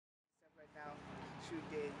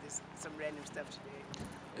shoot day. There's some random stuff today.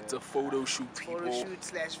 It's a photo shoot, people. Photo shoot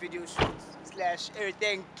slash video shoot slash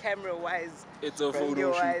everything camera wise. It's a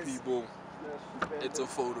photo shoot, people. It's a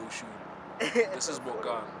photo shoot. This is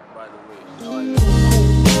Bokan, by the way.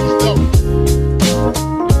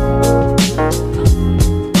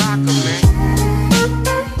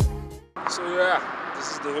 So yeah,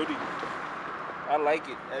 this is the hoodie. I like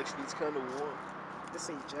it. Actually, it's kind of warm. This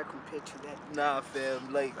ain't jack compared to that. Nah,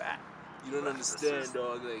 fam. Like, you don't understand,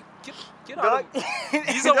 dog. Like, get dog. out of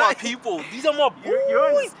These are my people. These are my boys. You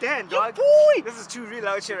understand, dog. Boy. This is too real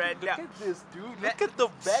out here right now. Look at this, dude. Look at the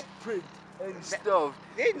back print and stuff.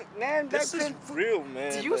 Man, this is real,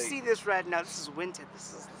 man. Do you see this right now? This is winter.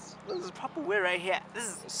 This is proper wear right here. This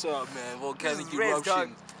is. What's up, man? Volcanic Reds, eruption. dog.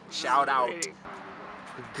 Shout out.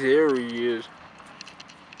 There he is.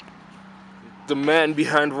 The man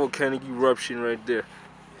behind volcanic eruption right there.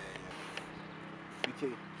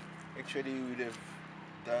 Okay. Actually, you would have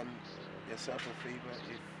done yourself a favor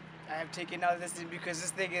if I have taken out this thing because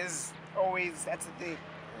this thing is always, that's the thing.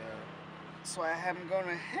 So I am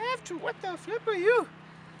gonna have to, what the flip are you?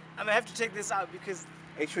 I'm gonna have to take this out because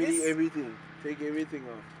actually this, everything, take everything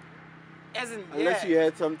off. As in, unless you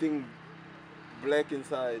had something black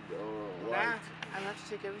inside or white. Nah, I'm gonna have to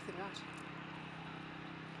take everything out.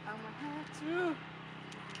 I'm gonna have to.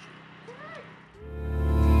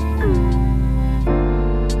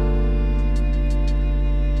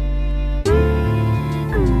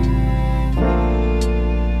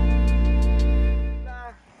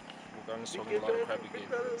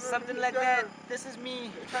 Something like that. This is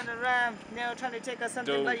me trying to rhyme, now trying to take us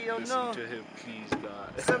something but you don't know. Listen to him, please,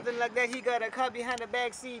 God. Something like that. He got a car behind the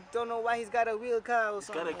back seat. Don't know why he's got a wheel car or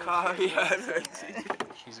something. Got a car behind the seat.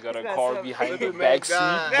 He's got a car behind the back seat.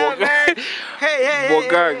 Yeah, man.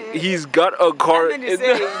 Hey. He's got a car in the he's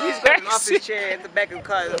got an office chair in the back of the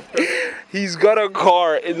car. He's got a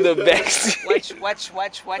car in the back seat. Watch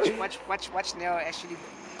now. Actually.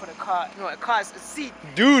 Put a car, no, a car is a seat.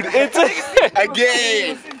 Dude, it's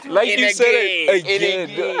again. Like you said it again.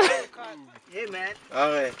 Yeah, man.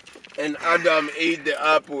 Alright. And Adam ate the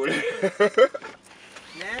apple. man.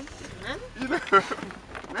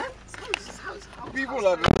 How people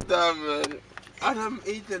understand, man. Adam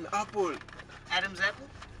ate an apple. Adam's apple?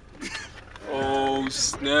 Oh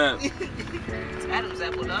snap. It's Adam's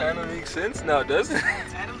apple, dog. Kinda makes sense now, doesn't it?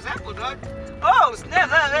 It's Adam's apple, dog. Oh snap,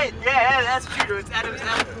 wait. Yeah, that's true. It's Adam's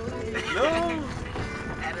apple. No.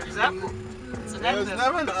 Adam's apple. It's an It was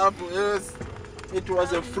never an apple. It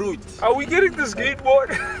was a fruit. Are we getting the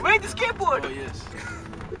skateboard? Wait, the skateboard. Oh yes.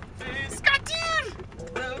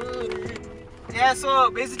 Yeah, so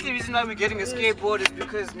basically the reason why we're getting a skateboard is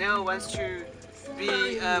because Nell wants to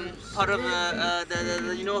be part of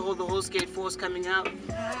the you know the whole skate force coming out.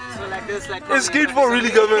 So like this, like Is skate 4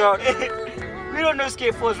 really coming out? We don't know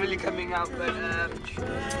skate 4 is really coming out, but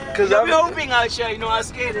because we're hoping out here, you know, our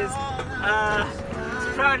skaters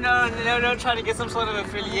probably now trying to get some sort of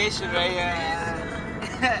affiliation, right?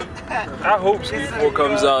 I hope skate 4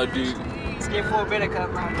 comes out, dude. Skate 4 better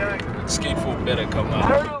come out, dog. Skate 4 better come out. I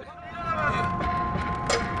don't know.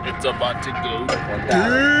 It's about to go.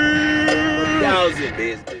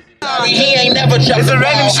 1,000. He ain't never jumped. It's a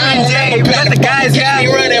random stream day. We got the guys out.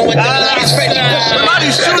 Running with the lights ready. We're about to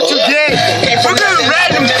shoot today. We're doing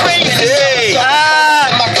random crazy day.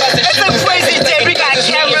 It's a crazy day. We got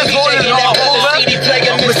cameras rolling all over.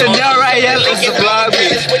 Mr. Nell right here is the vlog.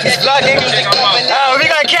 He's vlogging. We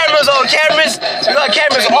got cameras on cameras. We got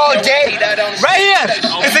cameras all day. Right here,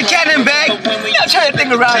 it's a Canon bag. I'm trying to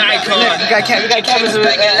think around. We got cameras. We got everything.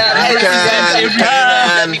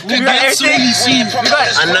 We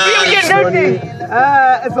get nothing.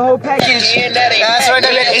 It's the whole package. So right now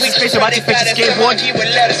we have Ace Space about to fix his skateboard.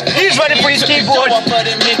 He's running for his skateboard.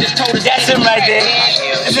 That's him right there.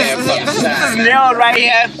 This is Nell right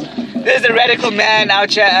here. This is the radical man out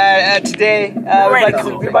here today. We're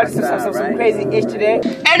about to do some crazy ish today.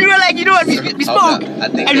 And we were like, you know what, we spoke.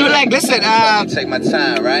 And we were like, listen, take my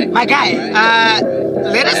time, right? my guy,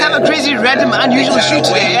 let us have a crazy, random, unusual shoot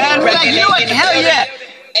today. And we're like, you know what, hell yeah.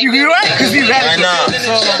 You right? Because we radical.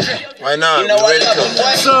 Why not? You know what?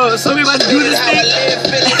 So we about to do this thing.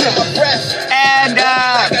 And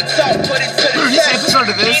release an episode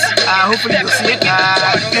of this. Hopefully you'll see it.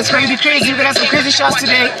 It's going to be crazy. We're going to have some crazy shots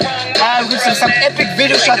today. We're going to have some epic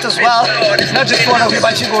video shots as well. Not just one, we're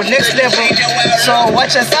about to go next level. So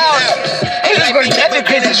watch us out. It's going to be epic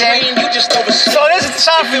crazy day. So this is the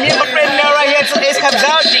shot for me and my friend Nell right here until Ace comes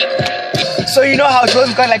out. So you know how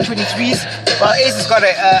Joe's got like 23s? Well, Ace has got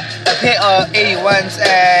a pair of 81s,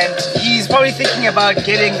 and he's probably thinking about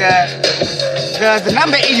getting the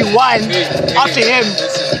number 81 after him.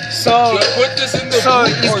 So put this in the so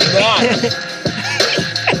boot or not?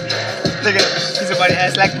 look at he's about to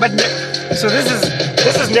ask like, but so this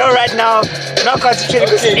is Neo right now, not concentrating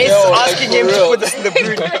because Okay, Ace Neo, is like, asking for him to real. put this in the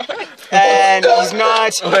boot, and he's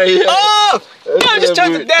not. yeah. Oh, no, just the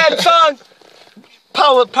turned the boot. damn song.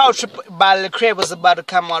 Power Trip by Lecrae was about to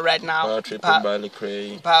come on right now. Power Trip by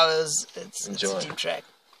Lecrae. Powers, it's a Enjoy. deep track.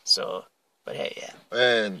 So, but hey, yeah.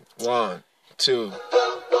 And 1, 2.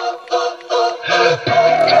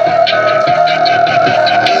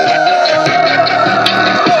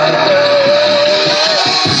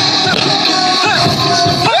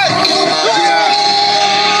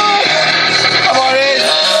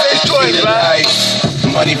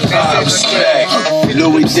 Money, power, respect.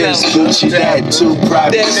 Louis this, Gucci that, 2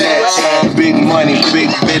 private jets. Big money, big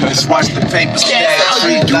business. Watch the paper stack.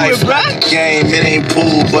 Street life, game. It ain't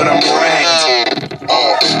pool, but I'm ranked.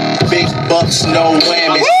 Big bucks, no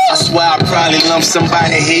whammies. I swear I probably lump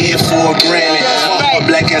somebody head for a Grammy.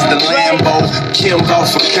 Black as the Lambo, Kimbo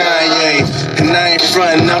for Kanye. And I ain't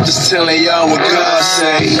frontin', I'm just telling y'all what God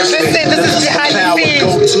say. This is behind the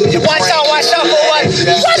scenes. Watch out for what?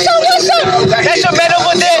 Watch out. That's your man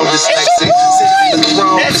over there.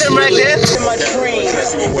 That's him right there.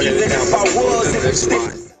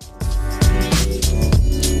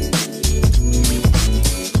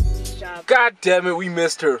 God damn it, we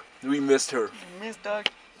missed her. We missed her. Missed, dog.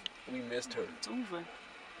 We missed her. It's over.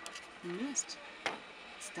 We missed.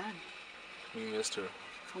 It's done. We missed her.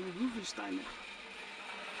 From Rubenstein.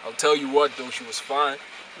 I'll tell you what though, she was fine.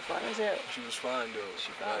 Fine as hell. She was fine though.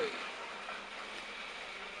 She fine. Like,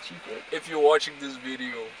 She good. if you're watching this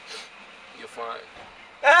video, you're fine.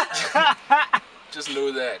 Just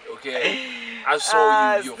know that, okay? I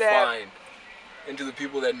saw you, you're fine. And to the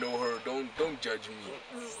people that know her, don't judge me.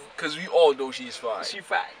 Cause we all know she's fine. She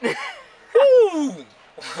fine. Ooh.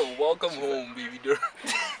 Welcome home, baby girl.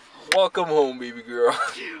 Welcome home, baby girl.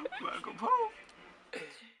 Welcome home.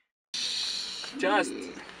 Just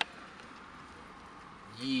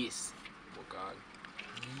yes. Oh God.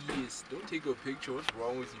 Yes. Don't take a picture. What's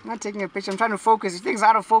wrong with you? I'm not taking a picture. I'm trying to focus. Your thing's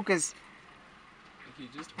out of focus. Okay,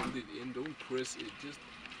 just hold it in. Don't press it. Just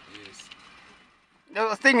yes.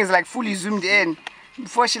 The thing is like fully zoomed in.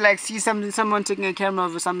 Before she like sees someone taking a camera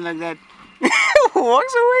of or something like that.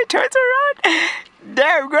 Walks away, turns around.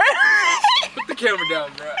 Damn, girl. Put the camera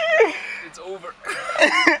down, bro. It's over.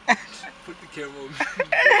 Put the camera on.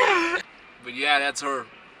 But yeah, that's her.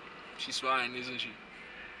 She's fine, isn't she?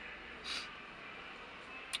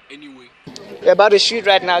 Anyway. We're about to shoot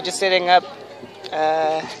right now, just setting up.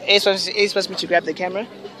 Ace wants me to grab the camera.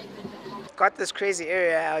 Got this crazy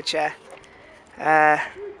area out here.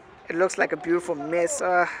 It looks like a beautiful mess.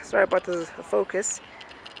 Sorry about the focus.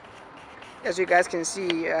 As you guys can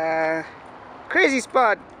see, crazy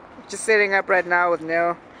spot. Just setting up right now with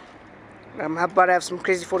Nell. I'm about to have some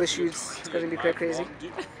crazy photo shoots. It's gonna be quite crazy.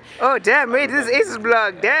 Oh damn! Wait, this is Ace's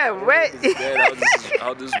vlog. Damn! Wait.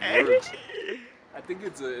 How this works. I think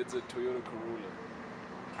it's a Toyota Corolla.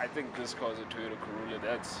 I think this car's a Toyota Corolla.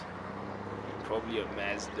 That's probably a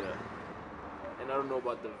Mazda. And I don't know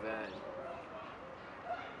about the van.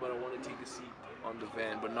 But I want to take a seat on the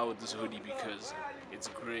van, but not with this hoodie because it's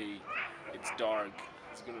gray, it's dark,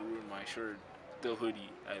 it's gonna ruin my shirt. The hoodie,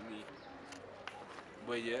 I mean.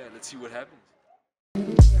 But yeah, let's see what happens.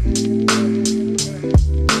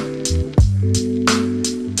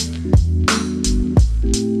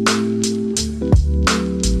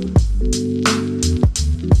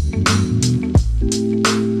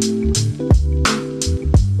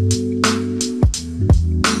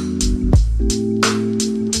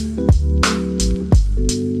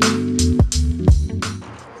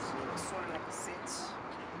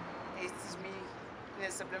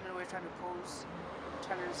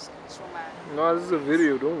 No, this is a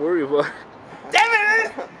video. Don't worry about it. Damn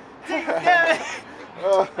it! Damn it!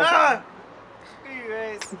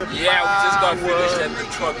 Yeah, we just got finished at the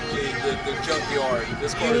truck, the junkyard.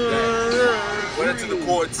 Let's call it that. Went into the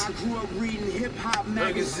courts.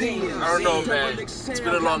 Magazine. I don't know, man. It's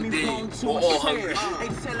been a long day. We're all hungry.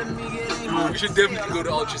 We should definitely go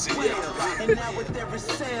to Ultra City.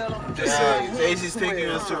 Just saying. Ace's taking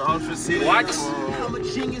us to Ultra City. What?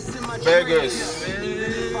 Burgers.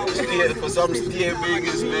 For some steer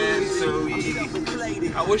burgers, man. So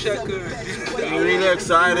I wish I could. we're really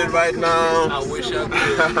excited right now. I wish I could,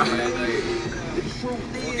 man. Like,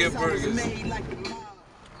 we'll get burgers.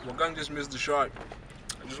 Wagang just missed the shot.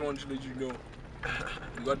 I just wanted to let you know.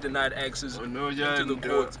 We got denied access into the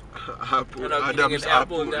court. And I'm eating an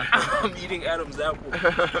apple now. I'm eating Adam's apple.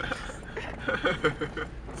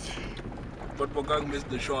 But Wagang missed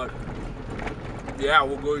the shot. Yeah,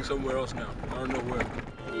 we're going somewhere else now. I don't know where.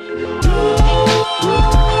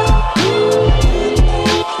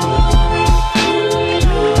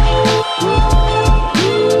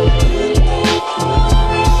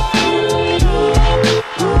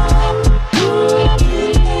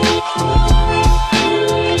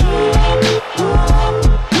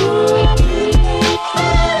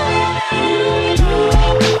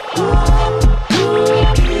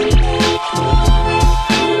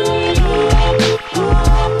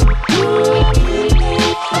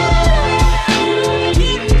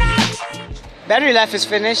 battery life is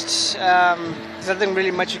finished. There's nothing really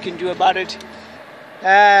much you can do about it.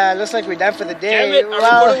 Looks like we're done for the day. Damn it, I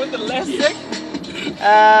recorded with the last stick.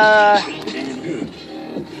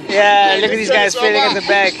 Yeah, look at these guys fading at the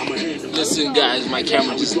back. Listen guys, my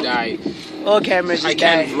camera just died. All cameras I just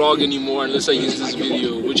can't died. vlog anymore unless I use this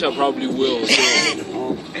video, which I probably will.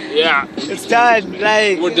 So, yeah. It's done.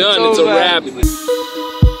 Like, We're done. It's a wrap.